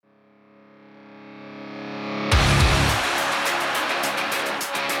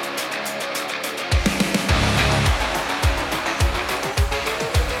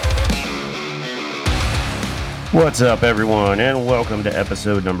What's up, everyone, and welcome to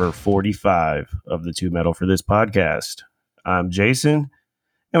episode number 45 of the Two Metal for This podcast. I'm Jason,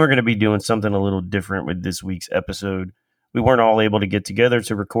 and we're going to be doing something a little different with this week's episode. We weren't all able to get together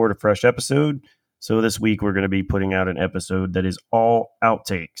to record a fresh episode, so this week we're going to be putting out an episode that is all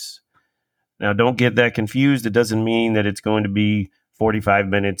outtakes. Now, don't get that confused. It doesn't mean that it's going to be 45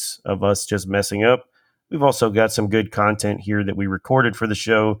 minutes of us just messing up. We've also got some good content here that we recorded for the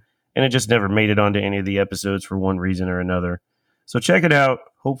show, and it just never made it onto any of the episodes for one reason or another. So check it out.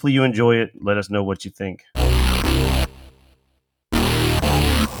 Hopefully you enjoy it. Let us know what you think.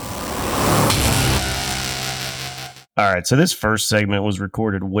 All right, so this first segment was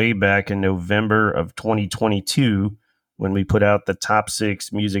recorded way back in November of 2022 when we put out the Top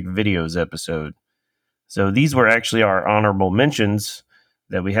 6 Music Videos episode. So these were actually our honorable mentions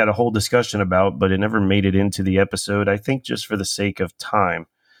that we had a whole discussion about, but it never made it into the episode, I think just for the sake of time.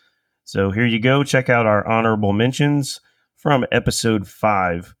 So here you go. Check out our honorable mentions from episode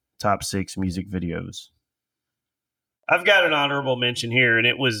 5, Top 6 Music Videos. I've got an honorable mention here, and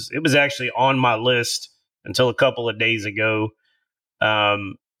it was actually on my list until a couple of days ago.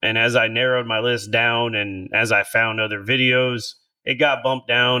 And as I narrowed my list down and as I found other videos, it got bumped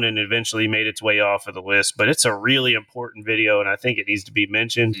down and eventually made its way off of the list. But it's a really important video, and I think it needs to be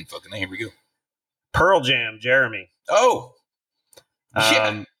mentioned. Here we go. Pearl Jam, Jeremy. Oh,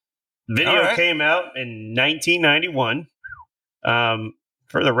 yeah. Video came out in 1991.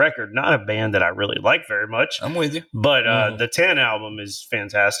 For the record, not a band that I really like very much. I'm with you. But the 10 album is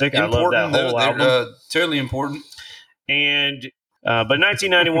fantastic. Important, I love that whole album. Totally important. And but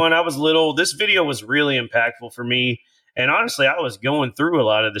 1991, I was little. This video was really impactful for me. And honestly, I was going through a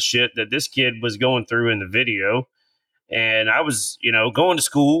lot of the shit that this kid was going through in the video. And I was, going to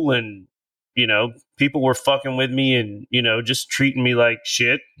school and, people were fucking with me and, just treating me like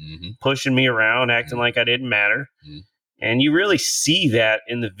shit, pushing me around, acting like I didn't matter. And you really see that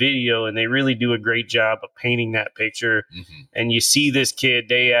in the video, and they really do a great job of painting that picture. And you see this kid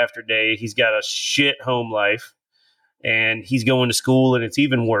day after day. He's got a shit home life, and he's going to school, and it's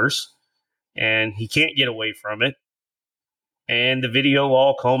even worse. And he can't get away from it. And the video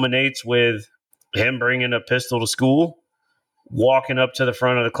all culminates with him bringing a pistol to school, walking up to the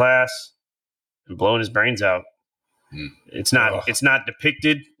front of the class, and blowing his brains out. It's not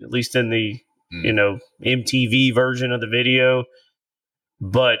depicted, at least in the MTV version of the video,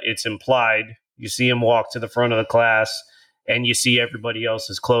 but it's implied. You see him walk to the front of the class, and you see everybody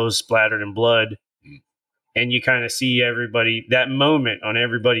else's clothes splattered in blood, and you kind of see that moment on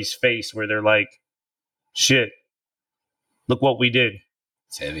everybody's face where they're like, "Shit, look what we did."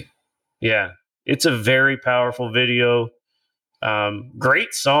 It's heavy. Yeah, it's a very powerful video.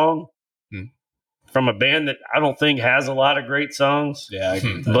 Great song. From a band that I don't think has a lot of great songs. Yeah, I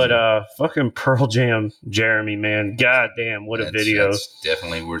agree with that. But fucking Pearl Jam, Jeremy, man. God damn, what a video. That's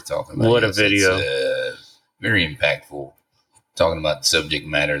definitely worth talking about. What a video. It's very impactful. Talking about subject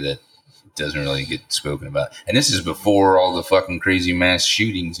matter that doesn't really get spoken about. And this is before all the fucking crazy mass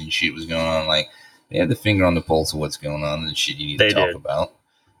shootings and shit was going on. Like, they had the finger on the pulse of what's going on and shit you need to talk about.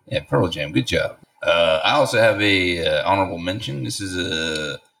 Yeah, Pearl Jam, good job. I also have a honorable mention. This is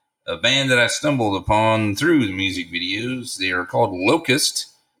a band that I stumbled upon through the music videos. They are called Locust.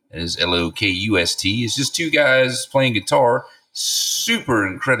 That is Lokust. It's just two guys playing guitar. Super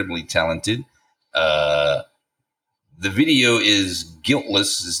incredibly talented. The video is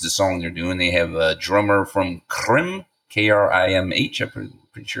Guiltless is the song they're doing. They have a drummer from Krimh, Krimh. I'm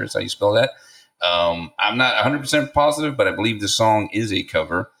pretty sure that's how you spell that. I'm not 100% positive, but I believe the song is a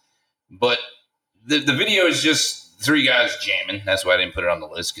cover. But the video is just three guys jamming. That's why I didn't put it on the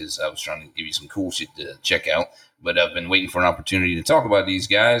list, because I was trying to give you some cool shit to check out. But I've been waiting for an opportunity to talk about these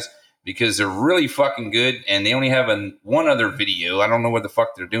guys because they're really fucking good, and they only have one other video. I don't know what the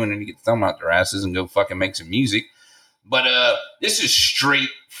fuck they're doing. They need to get the thumb out their asses and go fucking make some music. But this is straight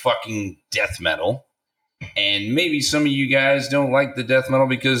fucking death metal. And maybe some of you guys don't like the death metal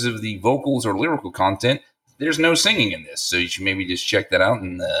because of the vocals or lyrical content. There's no singing in this, so you should maybe just check that out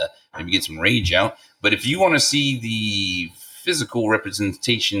and maybe get some rage out. But if you want to see the physical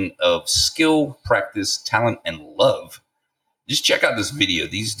representation of skill, practice, talent, and love, just check out this video.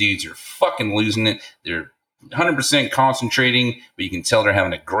 These dudes are fucking losing it. They're 100% concentrating, but you can tell they're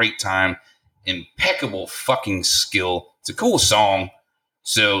having a great time. Impeccable fucking skill. It's a cool song.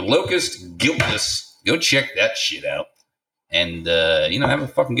 So Locust, Guiltless, go check that shit out. And, have a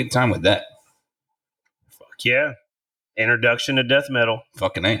fucking good time with that. Fuck yeah. Introduction to death metal.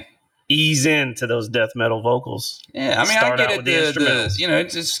 Fucking A. Ease into those death metal vocals. Yeah, I mean, I get it.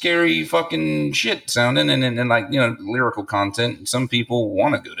 It's a scary fucking shit sounding and lyrical content. Some people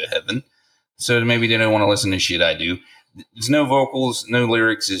want to go to heaven. So maybe they don't want to listen to shit I do. There's no vocals, no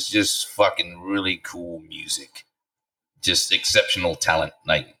lyrics. It's just fucking really cool music. Just exceptional talent.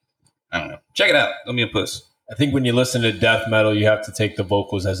 Like, I don't know. Check it out. Don't be a puss. I think when you listen to death metal, you have to take the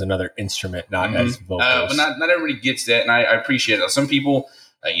vocals as another instrument, not as vocals. But not everybody gets that, and I appreciate it. Some people,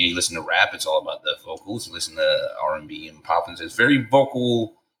 you listen to rap, it's all about the vocals. You listen to R&B and pop, and it's very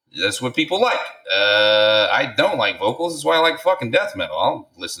vocal. That's what people like. I don't like vocals. That's why I like fucking death metal. I'll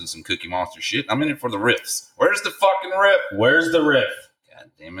listen to some Cookie Monster shit. I'm in it for the riffs. Where's the fucking riff? Where's the riff?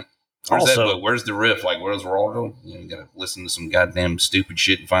 God damn it. Where's the riff? Like, where's Waldo? You gotta listen to some goddamn stupid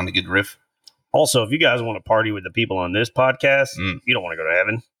shit and find a good riff. Also, if you guys want to party with the people on this podcast, you don't want to go to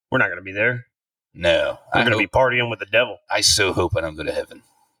heaven. We're not going to be there. No. We're going to be partying with the devil. I so hope I don't go to heaven.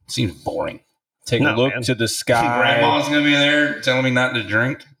 It seems boring. Take a look to the sky. Grandma's going to be there telling me not to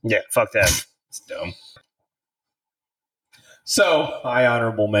drink. Yeah, fuck that. It's dumb. So, my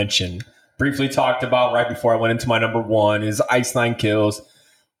honorable mention, briefly talked about right before I went into my number one, is Ice Nine Kills.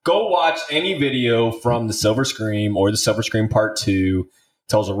 Go watch any video from the Silver Scream or the Silver Scream Part 2.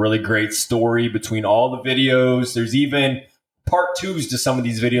 Tells a really great story between all the videos. There's even part 2s to some of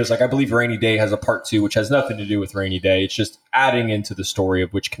these videos. Like I believe Rainy Day has a part 2, which has nothing to do with Rainy Day. It's just adding into the story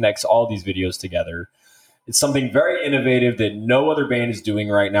of which connects all these videos together. It's something very innovative that no other band is doing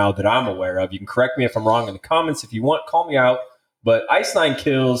right now that I'm aware of. You can correct me if I'm wrong in the comments. If you want, call me out. But Ice Nine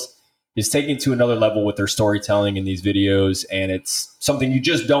Kills is taking it to another level with their storytelling in these videos. And it's something you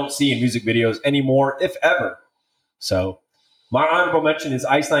just don't see in music videos anymore, if ever. So my honorable mention is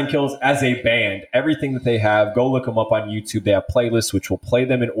Ice Nine Kills as a band. Everything that they have, go look them up on YouTube. They have playlists which will play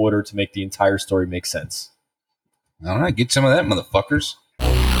them in order to make the entire story make sense. All right, get some of that, motherfuckers.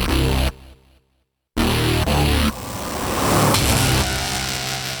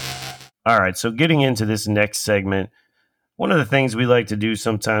 All right, so getting into this next segment, one of the things we like to do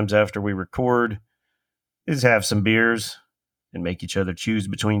sometimes after we record is have some beers and make each other choose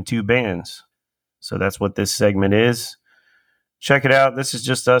between two bands. So that's what this segment is. Check it out. This is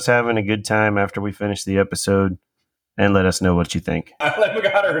just us having a good time after we finish the episode, and let us know what you think. I like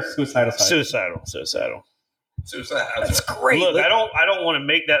Magada or Suicidal Side? Suicidal. That's great. Look, I don't want to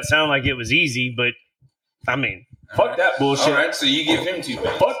make that sound like it was easy, but I mean, fuck that bullshit. All right, so you give him 2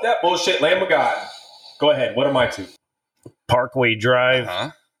 bands. Fuck that bullshit. Lamb of God. Go ahead. What are my 2? Parkway Drive.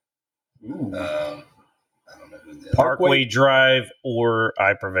 I don't know who that is. Parkway Drive or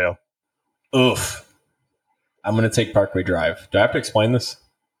I Prevail. Oof. I'm going to take Parkway Drive. Do I have to explain this?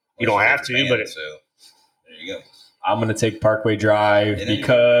 You don't have to, but so there you go. I'm going to take Parkway Drive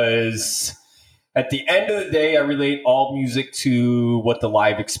because at the end of the day, I relate all music to what the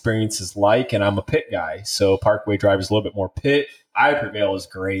live experience is like, and I'm a Pit guy. So Parkway Drive is a little bit more Pit. I Prevail is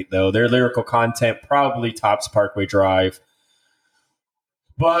great, though. Their lyrical content probably tops Parkway Drive.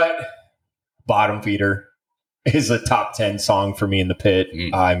 But Bottom Feeder is a top 10 song for me in the Pit.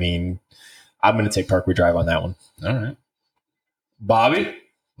 I mean, I'm going to take Parkway Drive on that one. All right. Bobby?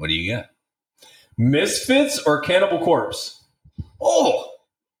 What do you got? Misfits or Cannibal Corpse? Oh,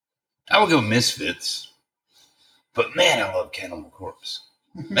 I would go Misfits. But man, I love Cannibal Corpse.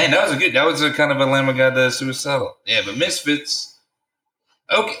 Man, that was a kind of a Lamb of God Suicidal. Yeah, but Misfits.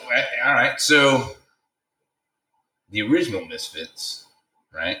 Okay, all right. So the original Misfits,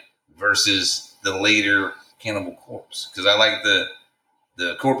 right, versus the later Cannibal Corpse. Because I like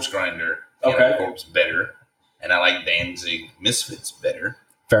the Corpse Grinder Cannibal Corpse better, and I like Danzig Misfits better.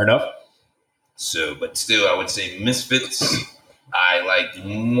 Fair enough. So, but still, I would say Misfits, I like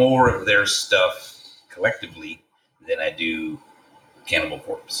more of their stuff collectively than I do Cannibal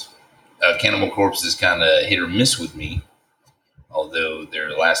Corpse. Cannibal Corpse is kind of hit or miss with me, although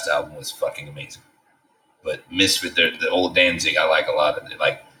their last album was fucking amazing. But Misfit, the old Danzig, I like a lot of it.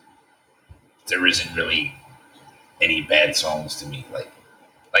 Like, there isn't really any bad songs to me. Like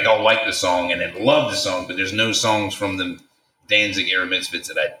I'll like the song and then love the song, but there's no songs from the Danzig era Misfits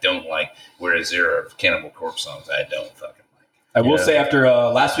that I don't like, whereas there are Cannibal Corpse songs I don't fucking like. I will say after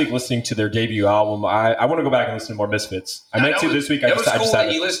last week listening to their debut album, I want to go back and listen to more Misfits. I meant to this week. It was cool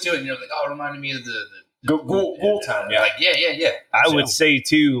that you listen to it and you're like, oh, it reminded me of the Ghoul Town. Yeah. Like, yeah. I would say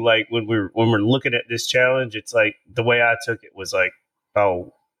too, like when we're looking at this challenge, it's like the way I took it was like,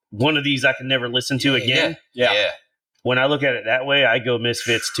 oh, one of these I can never listen to again. Yeah. When I look at it that way, I go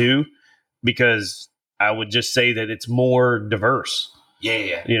Misfits too, because I would just say that it's more diverse.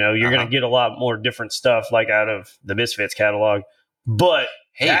 Yeah. You know, you're going to get a lot more different stuff like out of the Misfits catalog. But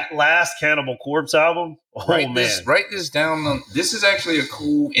that last Cannibal Corpse album, write this down. This is actually a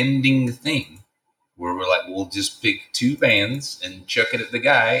cool ending thing where we're like, we'll just pick 2 bands and chuck it at the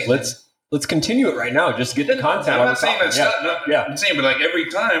guy. let's continue it right now. Just get the content. I'm not saying that's yeah. I'm saying, but like every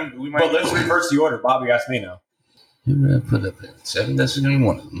time we might. But let's reverse the order. Bobby asked me now. Who did I put up at 7? That's going to be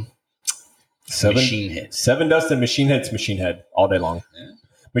one of them. 7 Machine Head. 7 Dust and Machine Head's Machine Head all day long. Yeah.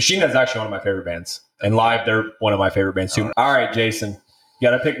 Machine Head's actually one of my favorite bands. And live, they're one of my favorite bands too. All right, Jason. You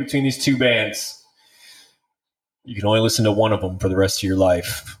got to pick between these two bands. You can only listen to one of them for the rest of your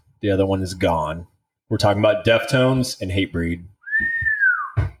life. The other one is gone. We're talking about Deftones and Hatebreed.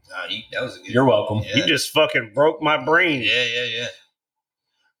 That was a good. You're welcome. Yeah. You just fucking broke my brain. Yeah.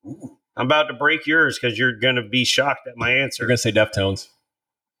 Ooh. I'm about to break yours because you're going to be shocked at my answer. You're going to say Deftones.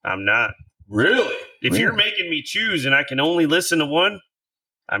 I'm not. Really? If you're making me choose and I can only listen to one,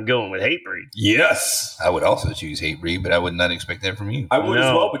 I'm going with Hatebreed. Yes. I would also choose Hatebreed, but I would not expect that from you. I would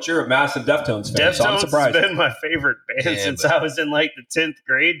as well, but you're a massive Deftones fan, so I'm surprised. Deftones has been my favorite band since I was in like the 10th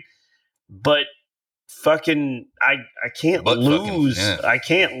grade. But fucking, I can't lose. I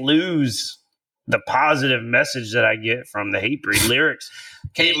can't lose the positive message that I get from the Hatebreed lyrics.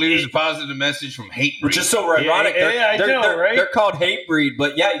 Can't lose a positive message from Hatebreed. Which is so ironic. I know, right? They're called Hatebreed,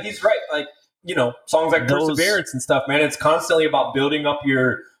 but yeah, he's right. Like, you know, songs like Perseverance and stuff, man, it's constantly about building up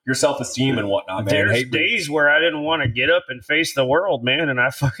your self-esteem and whatnot, man. There's days where I didn't want to get up and face the world, man, and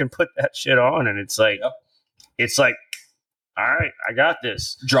I fucking put that shit on, and it's like, all right, I got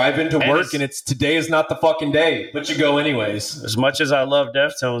this. Drive into work, and it's today is not the fucking day, but you go anyways. As much as I love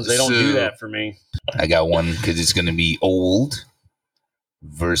Deftones, they don't do that for me. I got one because it's going to be old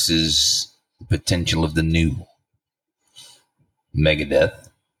versus potential of the new. Megadeth,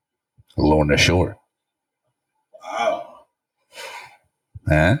 Lorna Shore. Wow.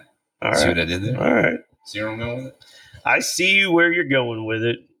 Huh? All See right. what I did there? All right. See where I'm going with it? I see where you're going with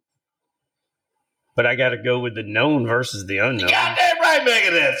it, but I got to go with the known versus the unknown. Goddamn right,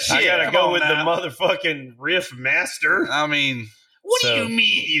 Megadeth. Shit, I got to go with now. the motherfucking riff master. I mean, what do you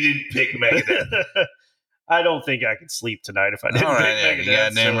mean you didn't pick Megadeth? I don't think I could sleep tonight if I didn't pick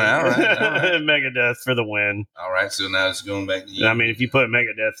Megadeth. Goddamn right. All right. Megadeth for the win. All right, so now it's going back to you. I mean, if you put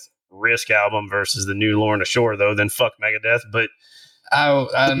Megadeth's Risk album versus the new Lorna Shore, though, then fuck Megadeth. But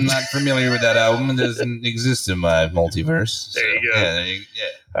I'm not familiar with that album. It doesn't exist in my multiverse. There you go.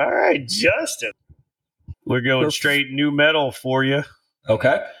 Yeah. All right, Justin. We're going straight new metal for you.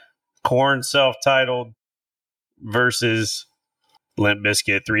 Okay. Korn self-titled versus Limp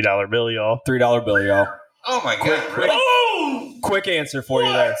Bizkit $3 bill, y'all. $3 bill, y'all. Oh my God! Really? Oh! Quick answer for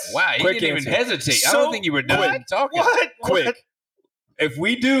you there. Wow, you didn't even hesitate. I don't think you were done talking. Quick. If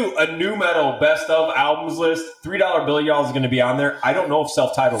we do a new metal best of albums list, $3 bill, y'all is going to be on there. I don't know if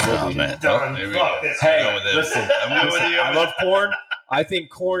self-titled will be. Man. Hey, listen. I love Korn. I think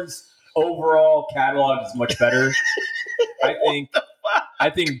Korn's overall catalog is much better. I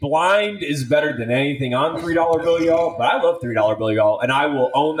think Blind is better than anything on $3 bill, y'all. But I love $3 bill, y'all, and I will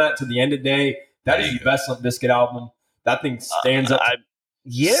own that to the end of the day. That is the best Limp Bizkit album. That thing stands up.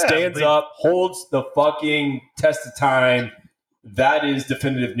 Stands up, holds the fucking test of time. That is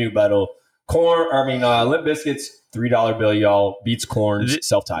definitive new metal. Limp Bizkit's $3 bill, y'all, beats Korn's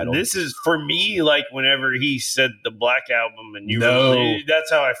self-titled. This is for me like whenever he said the Black Album, and that's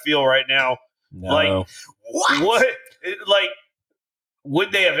how I feel right now. No. Like what? Like,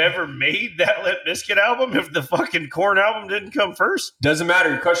 would they have ever made that Limp Bizkit album if the fucking Korn album didn't come first? Doesn't matter.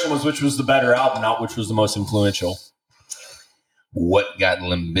 Your question was which was the better album, not which was the most influential. What got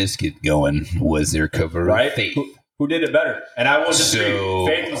Limp Bizkit going was their cover of Faith. Who did it better? And I will disagree.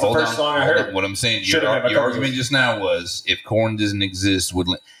 Faith was the first song I heard. What I'm saying, your argument just now was if Korn doesn't exist,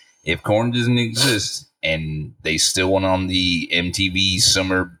 and they still went on the MTV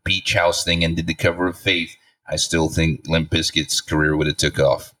Summer Beach House thing and did the cover of Faith, I still think Limp Bizkit's career would have took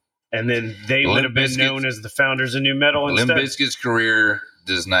off. And then they would have been known as the founders of new metal instead. Limp Bizkit's career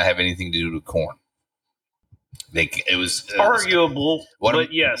does not have anything to do with Korn. It was arguable,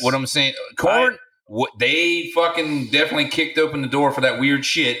 but yes. What I'm saying, Korn, they fucking definitely kicked open the door for that weird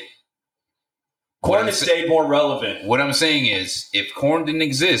shit. Korn has stayed more relevant. What I'm saying is, if Korn didn't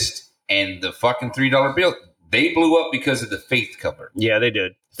exist and the fucking $3 bill, they blew up because of the Faith cover. Yeah, they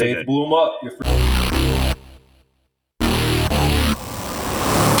did. Faith blew them up.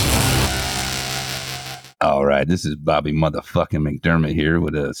 All right, this is Bobby motherfucking McDermott here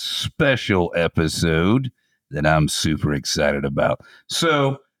with a special episode that I'm super excited about.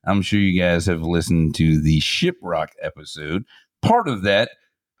 So, I'm sure you guys have listened to the Shiprock episode. Part of that,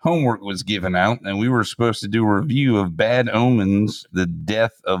 homework was given out, and we were supposed to do a review of Bad Omens, The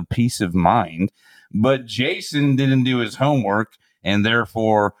Death of Peace of Mind, but Jason didn't do his homework, and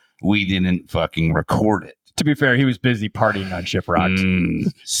therefore, we didn't fucking record it. To be fair, he was busy partying on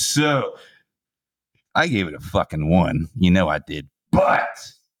Shiprock. So, I gave it a fucking 1. You know I did. But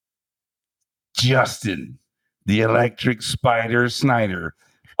Justin, the Electric Spider Snyder,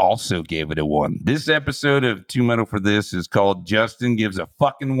 also gave it a 1. This episode of Too Metal for This is called Justin Gives a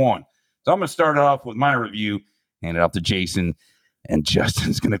Fucking 1. So I'm going to start it off with my review, hand it off to Jason, and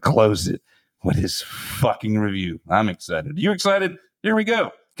Justin's going to close it with his fucking review. I'm excited. You excited? Here we go.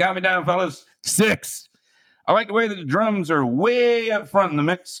 Count me down, fellas. 6. I like the way that the drums are way up front in the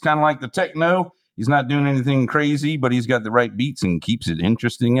mix, kind of like the techno. He's not doing anything crazy, but he's got the right beats and keeps it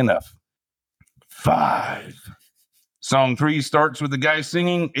interesting enough. 5. Song 3 starts with the guy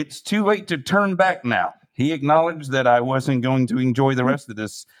singing, "It's too late to turn back now." He acknowledged that I wasn't going to enjoy the rest of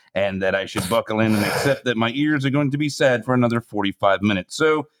this and that I should buckle in and accept that my ears are going to be sad for another 45 minutes.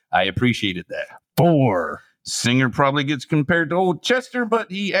 So I appreciated that. 4. Singer probably gets compared to old Chester,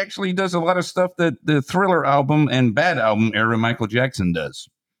 but he actually does a lot of stuff that the Thriller album and Bad album era Michael Jackson does.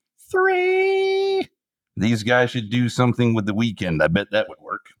 3. These guys should do something with The Weeknd. I bet that would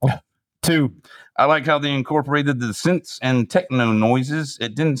work. 2. I like how they incorporated the synths and techno noises.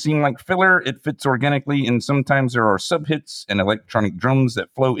 It didn't seem like filler. It fits organically, and sometimes there are sub-hits and electronic drums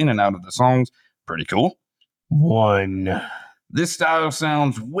that flow in and out of the songs. Pretty cool. 1. This style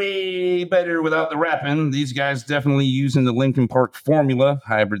sounds way better without the rapping. These guys definitely using the Linkin Park formula.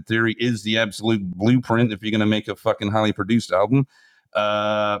 Hybrid Theory is the absolute blueprint if you're going to make a fucking highly produced album.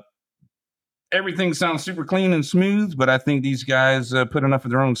 Everything sounds super clean and smooth, but I think these guys put enough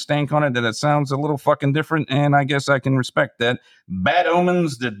of their own stank on it that it sounds a little fucking different, and I guess I can respect that. Bad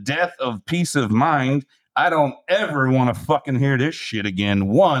Omens, The Death of Peace of Mind. I don't ever want to fucking hear this shit again.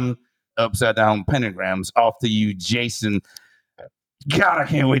 1. Upside Down Pentagrams. Off to you, Jason. God, I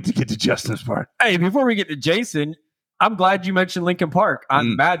can't wait to get to Justin's part. Hey, before we get to Jason, I'm glad you mentioned Linkin Park.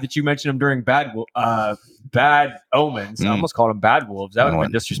 I'm mad that you mentioned them during Bad Omens. I almost called them Bad Wolves. That would have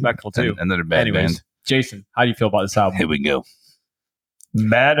been disrespectful too. Another bad band. Jason, how do you feel about this album? Here we go.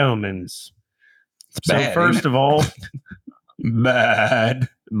 Bad Omens. So bad, first of all, Bad.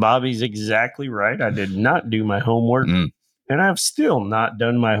 Bobby's exactly right. I did not do my homework, and I've still not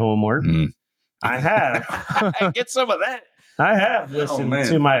done my homework. I have. Get some of that. I have listened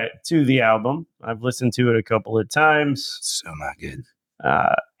to the album. I've listened to it a couple of times. So not good.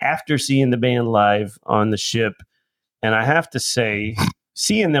 After seeing the band live on the ship, and I have to say,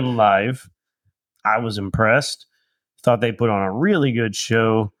 seeing them live, I was impressed. Thought they put on a really good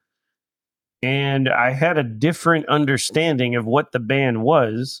show, and I had a different understanding of what the band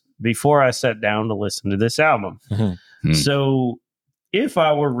was before I sat down to listen to this album. So, if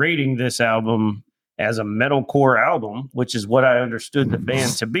I were rating this album as a metalcore album, which is what I understood the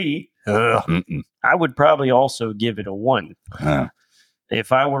band to be, I would probably also give it a 1.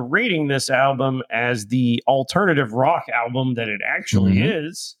 If I were rating this album as the alternative rock album that it actually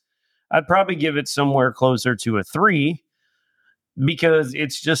is, I'd probably give it somewhere closer to a 3, because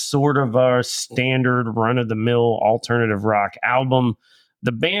it's just sort of a standard run-of-the-mill alternative rock album.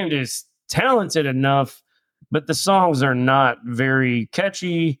 The band is talented enough, but the songs are not very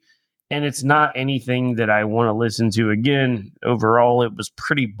catchy, and it's not anything that I want to listen to again. Overall, it was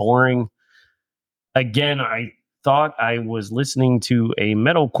pretty boring. Again, I thought I was listening to a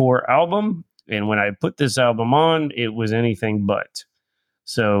metalcore album, and when I put this album on, it was anything but.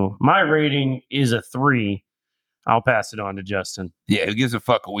 So my rating is a 3. I'll pass it on to Justin. Yeah, who gives a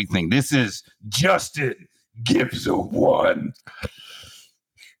fuck what we think? This is Justin Gives a 1.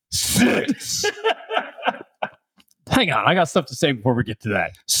 6. Hang on, I got stuff to say before we get to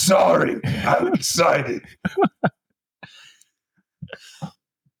that. Sorry, I'm excited.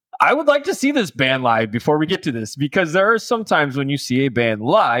 I would like to see this band live before we get to this, because there are some times when you see a band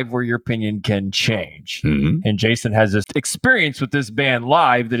live where your opinion can change. And Jason has this experience with this band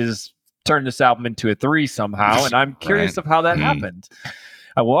live that has turned this album into a 3 somehow, and I'm curious of how that happened.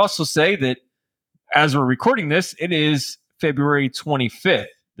 I will also say that as we're recording this, it is February 25th.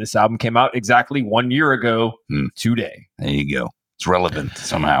 This album came out exactly 1 year ago today. There you go. It's relevant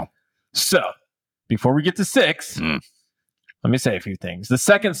somehow. So, before we get to 6, let me say a few things. The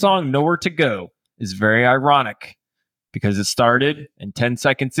second song, Nowhere to Go, is very ironic because it started, and 10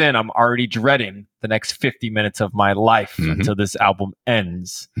 seconds in, I'm already dreading the next 50 minutes of my life until this album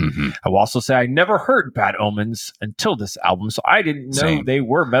ends. I will also say I never heard Bad Omens until this album, so I didn't know they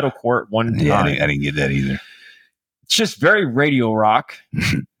were metalcore at one time. Yeah, I didn't get that either. It's just very radio rock.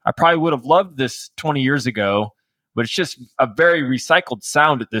 I probably would have loved this 20 years ago, but it's just a very recycled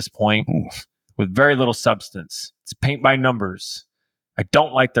sound at this point with very little substance. It's paint by numbers. I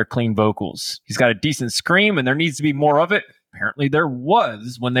don't like their clean vocals. He's got a decent scream, and there needs to be more of it. Apparently there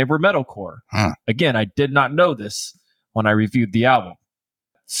was when they were metalcore. Again, I did not know this when I reviewed the album.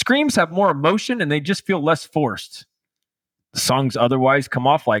 Screams have more emotion, and they just feel less forced. The songs otherwise come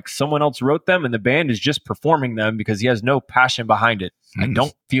off like someone else wrote them and the band is just performing them because he has no passion behind it. I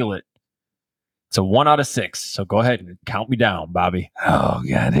don't feel it. It's a 1 out of 6. So go ahead and count me down, Bobby. Oh,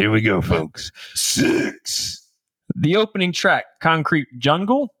 God. Here we go, folks. 6. The opening track, Concrete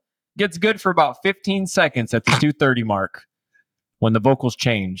Jungle, gets good for about 15 seconds at the 2:30 mark when the vocals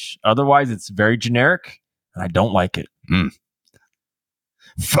change. Otherwise, it's very generic, and I don't like it.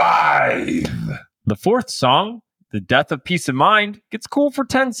 5. The fourth song, The Death of Peace of Mind, gets cool for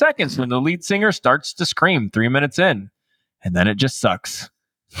 10 seconds when the lead singer starts to scream 3 minutes in, and then it just sucks.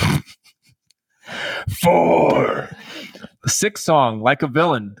 4. The sixth song, Like a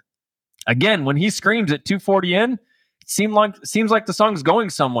Villain. Again, when he screams at 2:40 in, it seems like the song's going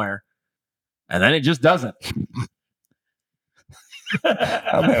somewhere. And then it just doesn't.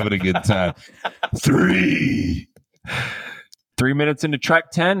 I'm having a good time. 3. 3 minutes into track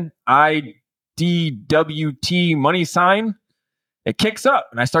 10, IDWT money sign. It kicks up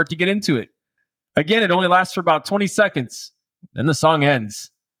and I start to get into it. Again, it only lasts for about 20 seconds. Then the song ends.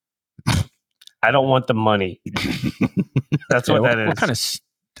 I don't want the money. That's what that is. What kind of...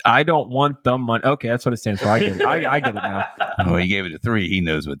 I don't want the money. Okay, that's what it stands for. I get it. I get it now. Oh, he gave it a 3. He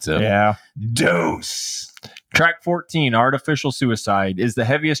knows what's up. Yeah. Dose. Track 14, Artificial Suicide, is the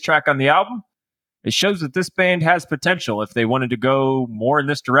heaviest track on the album. It shows that this band has potential if they wanted to go more in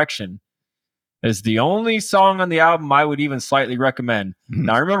this direction. It's the only song on the album I would even slightly recommend.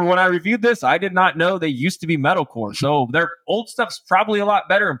 Now, I remember when I reviewed this, I did not know they used to be metalcore. So their old stuff's probably a lot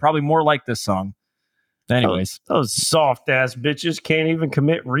better and probably more like this song. Anyways. Those soft-ass bitches can't even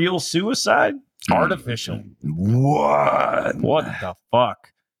commit real suicide? Artificial. What? What the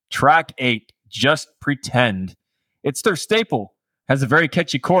fuck? Track 8, Just Pretend. It's their staple. Has a very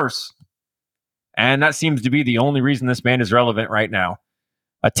catchy chorus. And that seems to be the only reason this band is relevant right now.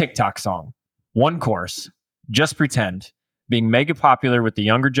 A TikTok song. One chorus. Just Pretend. Being mega popular with the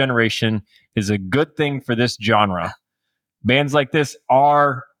younger generation is a good thing for this genre. Bands like this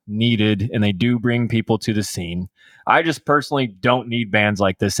are needed and they do bring people to the scene. I just personally don't need bands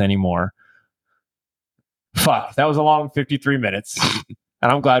like this anymore. Fuck, that was a long 53 minutes.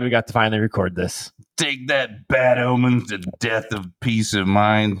 And I'm glad we got to finally record this. Take that, Bad Omens, The Death of Peace of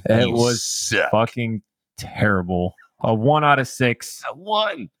Mind. It You was suck. fucking terrible. A 1 out of 6. A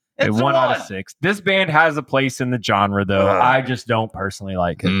 1. A It's 1 out of 6. This band has a place in the genre, though. I just don't personally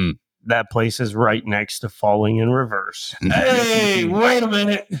like it. That place is right next to Falling in Reverse. Hey, wait a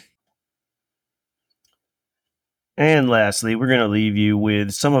minute. And lastly, we're going to leave you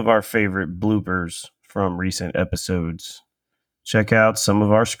with some of our favorite bloopers from recent episodes. Check out some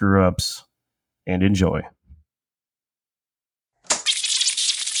of our screw-ups and enjoy.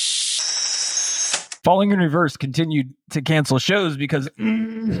 Falling in Reverse continued to cancel shows because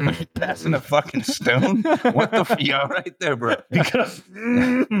Passing a fucking stone? What the you all right there, bro? Because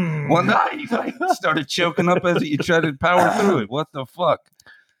Well, no, you like started choking up as you tried to power through it. What the fuck?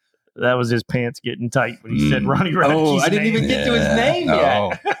 that was his pants getting tight when he said Ronnie Radke's I didn't name. even get to his name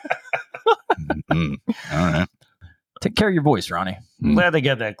yet. All right. Take care of your voice, Ronnie. Glad they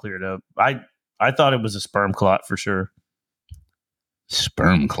got that cleared up. I thought it was a sperm clot for sure.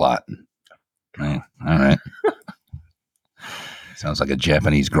 Sperm clot. Man, all right. Sounds like a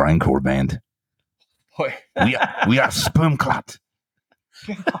Japanese grindcore band. We are sperm clot.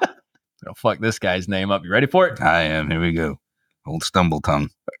 I'll fuck this guy's name up. You ready for it? I am. Here we go. Old stumble tongue.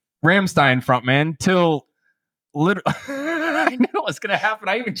 Ramstein frontman till literally. I knew it was going to happen.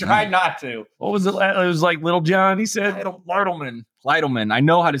 I even tried not to. What was it? It was like Little John. He said Leidelman. I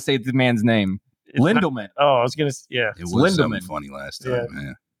know how to say the man's name. Lindelman. I was gonna. Yeah, It was Lindemann. something funny last time.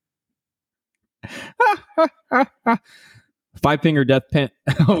 Yeah. Yeah. Five finger death pen.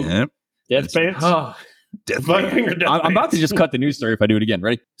 Yep. Death pants. Oh, Death Five finger death I'm about to pants. just cut the news story if I do it again.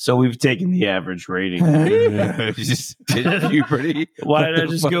 Ready? So we've taken the average rating. Did you pretty? Why did I What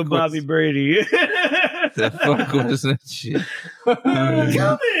the just fuck go was- Bobby Brady? The fuck was that shit?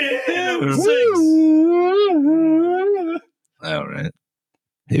 Come in. All right.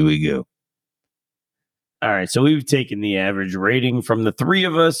 Here we go. All right, so we've taken the average rating from the three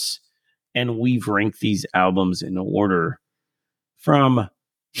of us, and we've ranked these albums in order from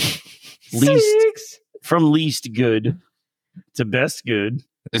least good to best good.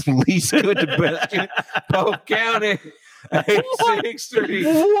 It's least good to best good. Polk County. 863.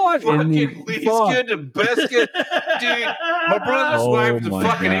 What in the Fucking least fuck? good to best good. Dude, my brother's Oh wife is a my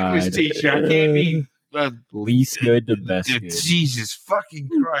fucking God. English teacher. I can't be. Least good to best good. Jesus fucking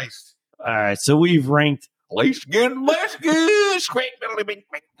Christ. All right, so we've ranked. Least good to best good. Squeak, biddly, bing,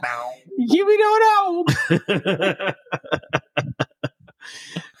 bing, bow. Give me no.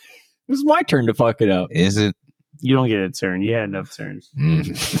 It was my turn to fuck it up. Is it? You don't get a turn. You had enough turns.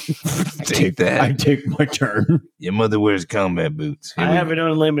 Take that. I take my turn. Your mother wears combat boots. Here I we have go. an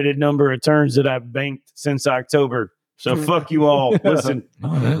unlimited number of turns that I've banked since October. So fuck you all. Listen.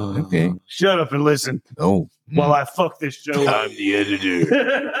 Okay. Shut up and listen Oh. while I fuck this show up. I'm the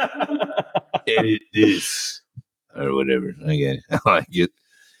editor. Edit this. Or whatever. I get it. I like it.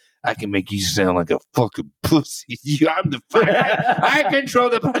 I can make you sound like a fucking pussy. I'm the I control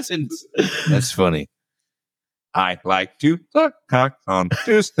the buttons. That's funny. I like to suck cock on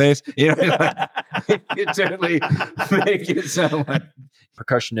Tuesdays. You know, you totally make it sound like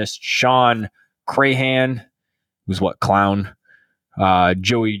Percussionist Sean Crahan, who's what, clown?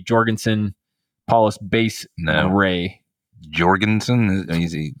 Joey Jorgensen, Paulus Bass Ray. Jorgensen.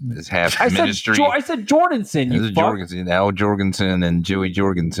 Is half ministry. I said Jorgensen. This You is fuck. Jorgensen, Al Jorgensen, and Joey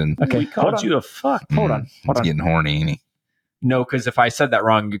Jorgensen. Okay, He called you a fuck. Hold on. It's getting horny, ain't he? No, because if I said that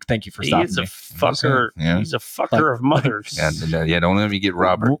wrong, thank you for He stopping is a me. fucker. Yeah. He's a fucker of mothers. Yeah, don't let me get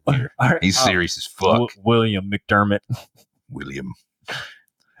Robert here. All right, He's serious as fuck. William McDermott. William. I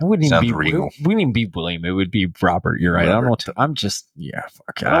wouldn't even Sounds be regal. It wouldn't even be William. It would be Robert. You're right. I don't know. Robert. I'm just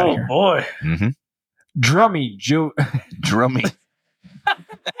fuck out of Oh here. boy. Mm-hmm. Drummy Joe. Drummy.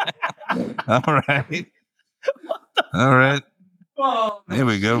 All right. All right. Oh, There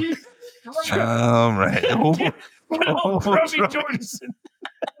we go. Jesus Christ. All right. Robbie Jorgensen.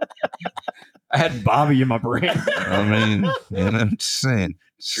 I had Bobby in my brain. I mean, I'm just saying.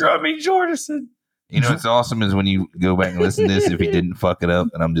 Robbie Jorgensen. You know what's awesome is when you go back and listen to this, if he didn't fuck it up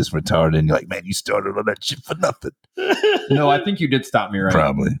and I'm just retarded and you're like, man, you started all that shit for nothing. No, I think you did stop me right.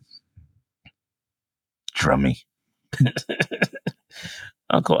 Probably. Drummy.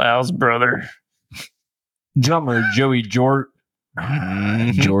 Uncle Al's brother. Drummer Joey Jordison.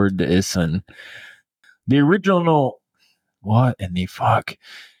 The original. What in the fuck?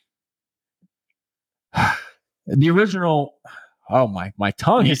 The original. Oh my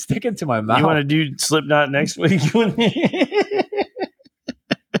tongue is sticking to my mouth. You want to do Slipknot next week?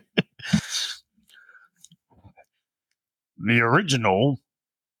 The original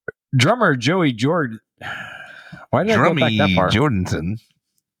drummer Joey Jord. Why did I go back that Drummy far? Jorgensen.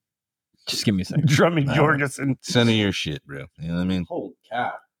 Just give me a second. Drumming No. Jorgensen. Center your shit, bro. You know what I mean? Holy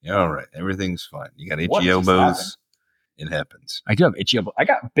cow! You're all right. Everything's fine. You got What itchy just elbows. It happens. I do have itchy elbow. I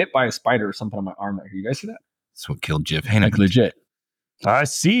got bit by a spider or something on my arm. You guys see that? That's what killed Jeff Like Hanneman. legit. I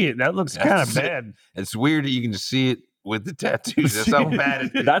see it. That looks kind of bad. It's weird that you can just see it with the tattoos. That's how bad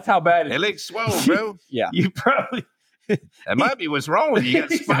it is. That's how bad it It is. looks swole, bro. Yeah. You probably. That might be what's wrong with you. You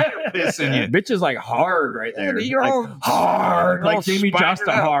got spider piss in you. Bitch is like hard right there. You're Like, all hard. all Like Jamie spidered Josta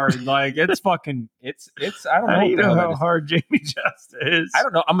out. hard. Like it's fucking it's I don't know. I what the know hell that how is. hard Jamie Josta is. I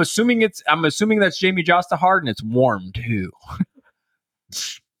don't know. I'm assuming that's Jamie Josta hard and it's warm too.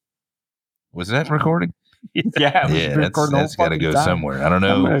 Was that recording? Yeah, it was Yeah, recording the whole that's got to fucking go time. somewhere. I don't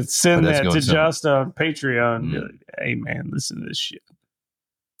I'm know. gonna send but that's that to going somewhere. Josta on Patreon. Be Mm. like, hey man, listen to this shit.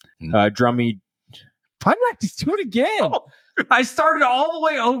 Drummy. Why did I just do it again? I started all the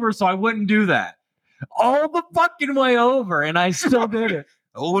way over so I wouldn't do that. All the fucking way over, and I still did it.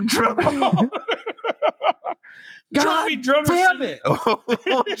 Oh, Drummy. God Drummer. damn it! Oh,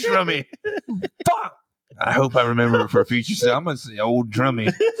 Drummy. Fuck! I hope I remember for future. So I'm going to say old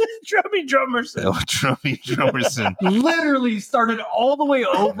Drummy. Drummy Drummerson. Oh, Drummy Drummerson. Literally started all the way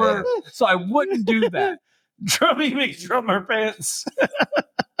over so I wouldn't do that. Drummy McDrummer pants.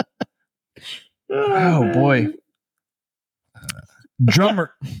 Oh boy.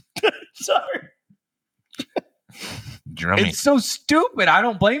 Drummer. Sorry. Drummy. It's so stupid. I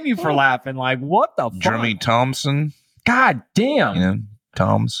don't blame you for laughing. Like, what the fuck? Drummy Thompson. God damn. You know,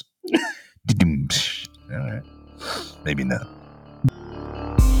 Toms. All right. Maybe not.